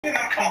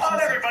cleaning them. Come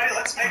on, everybody,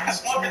 let's make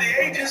this one for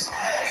the ages.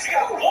 We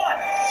got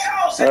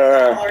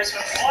 $1,000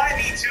 for fly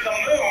me to the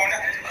moon.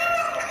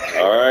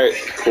 All right,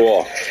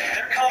 cool.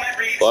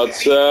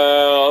 Let's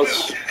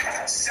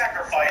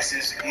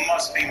sacrifices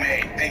must be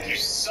made. Thank you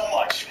so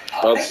much.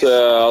 Let's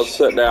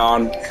sit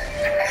down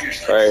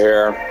right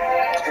here.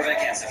 Prevent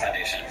Cancer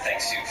Foundation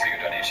thanks you for your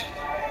donation.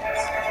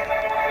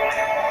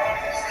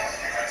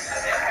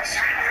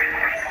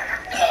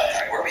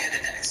 Alright, where are we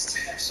headed next?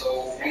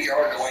 So we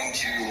are going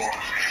to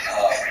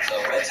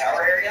the Red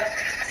Tower area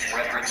in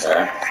Red Brick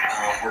City.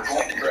 We're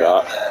going to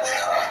grab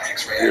that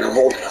X-ray.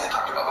 Beautiful.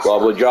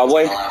 Lovely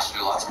jubbly.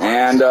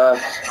 And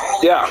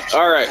yeah,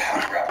 alright.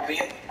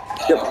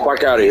 Get the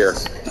fuck out of here.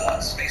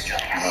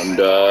 And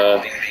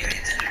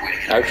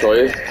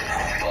actually,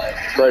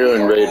 try to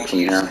invade from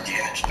here.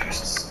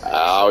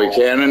 We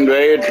can't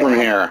invade from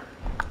here.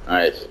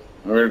 Nice.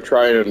 I'm gonna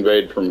try and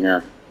invade from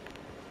here.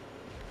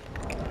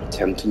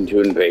 Attempting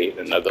to invade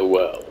another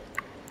world.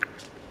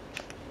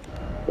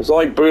 It's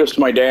like boost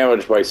my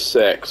damage by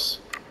 6.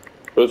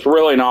 But it's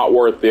really not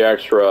worth the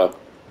extra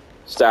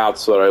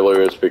stats that I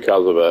lose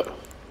because of it.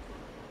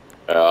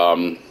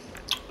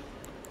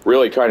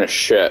 Really kind of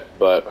shit,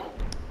 but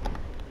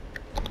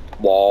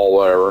lol,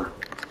 whatever.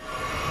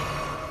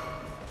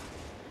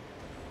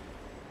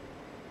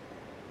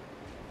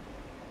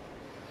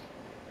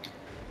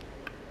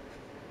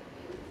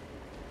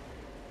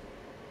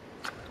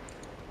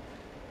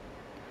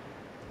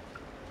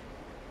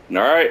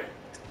 Alright,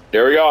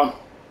 there we go.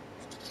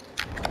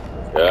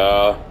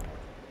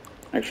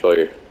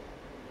 Actually,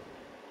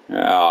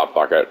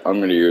 fuck it. I'm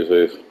gonna use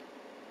these.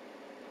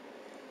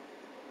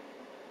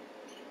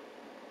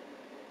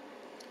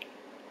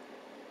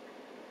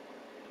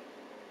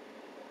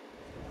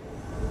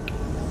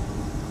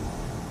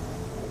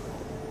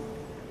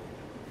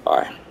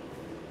 Hi.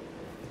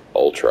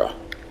 Ultra.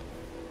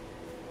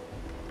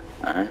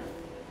 Alright.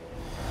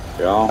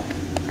 Go.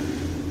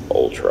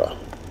 Ultra.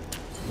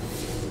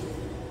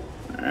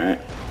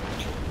 Alright.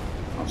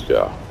 Let's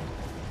go.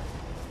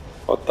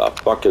 What the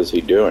fuck is he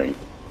doing?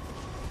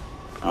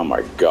 Oh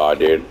my god,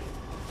 dude.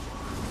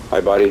 Hi,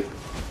 buddy.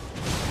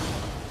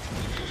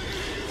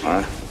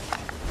 Alright.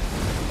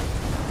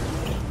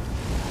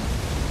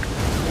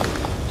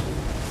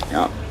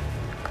 Yeah.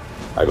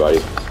 Hi,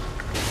 buddy.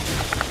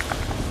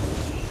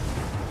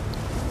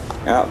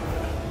 Yeah.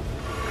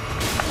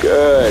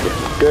 Good.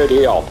 Good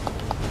heal.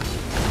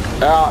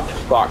 Ah,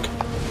 fuck.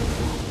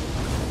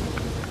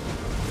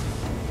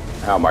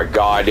 Oh my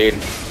god, dude.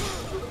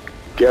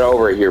 Get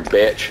over here,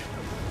 bitch.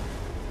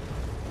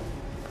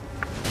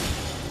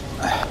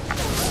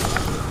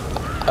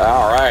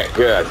 Alright,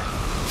 good.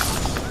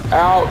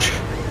 Ouch.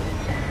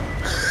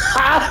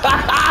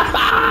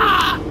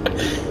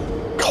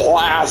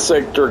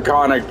 Classic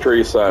Draconic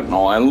Tree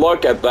Sentinel. And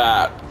look at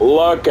that.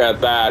 Look at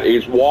that.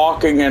 He's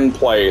walking in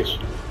place.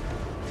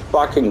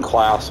 Fucking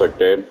classic,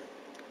 dude.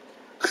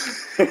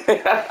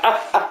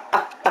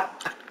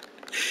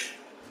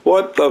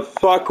 What the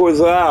fuck was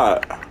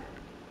that?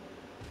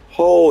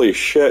 Holy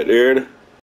shit, dude.